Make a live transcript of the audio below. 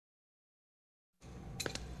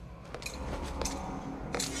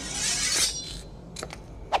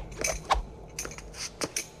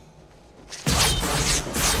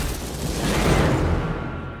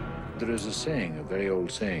saying, a very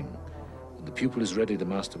old saying. When the pupil is ready, the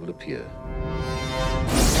master will appear.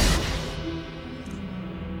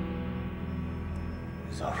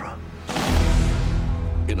 Zorro.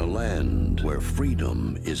 In a land where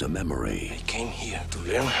freedom is a memory. I came here to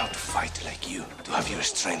learn how to fight like you, to have your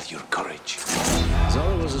strength, your courage.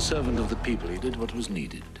 Zorro was a servant of the people. He did what was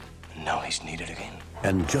needed. Now he's needed again.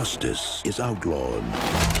 And justice is outlawed.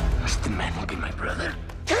 The man will be my brother.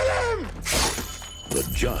 Kill him! The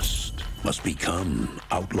just must become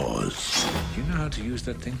outlaws. Do you know how to use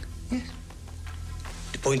that thing? Yes.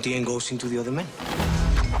 The pointy end goes into the other man.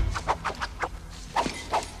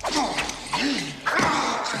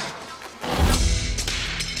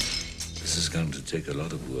 This is going to take a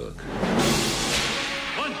lot of work.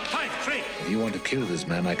 1, 5, 3. If you want to kill this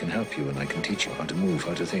man, I can help you, and I can teach you how to move,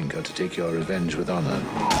 how to think, how to take your revenge with honor.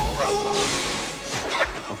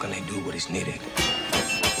 How can I do what is needed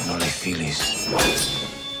when all I feel is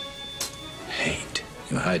hate?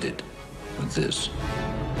 You hide it with this.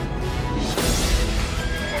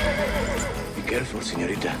 Be careful,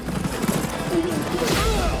 señorita.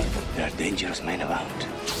 There are dangerous men about.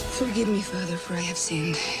 Forgive me, Father, for I have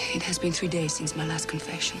sinned. It has been 3 days since my last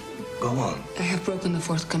confession. Go on. I have broken the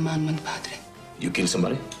 4th commandment, Padre. You kill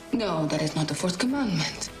somebody? No, that is not the 4th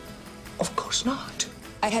commandment. Of course not.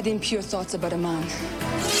 I had impure thoughts about a man.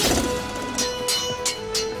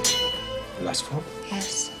 Last one?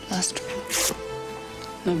 Yes, last one.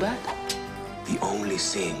 Not bad. The only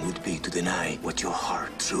sin would be to deny what your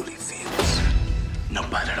heart truly feels.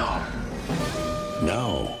 Not bad at all.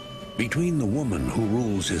 Now, between the woman who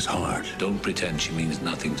rules his heart Don't pretend she means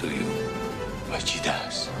nothing to you. But she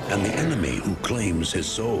does. and the enemy who claims his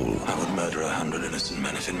soul, I would murder 100 innocent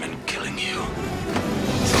men if it meant killing you.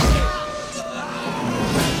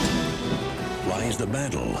 lies the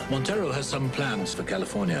battle Montero has some plans for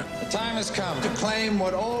California. The time has come to claim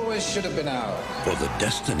what always should have been ours. for the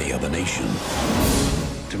destiny of a nation.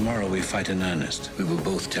 Tomorrow we fight in earnest. We will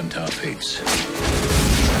both tempt our fates.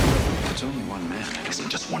 It's only one man. It isn't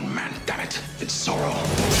just one man, damn it. It's Zorro.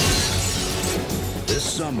 This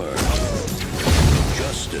summer,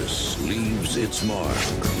 justice leaves its mark.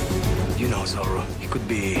 You know Zorro. He could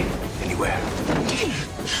be anywhere.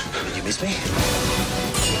 Did you miss me?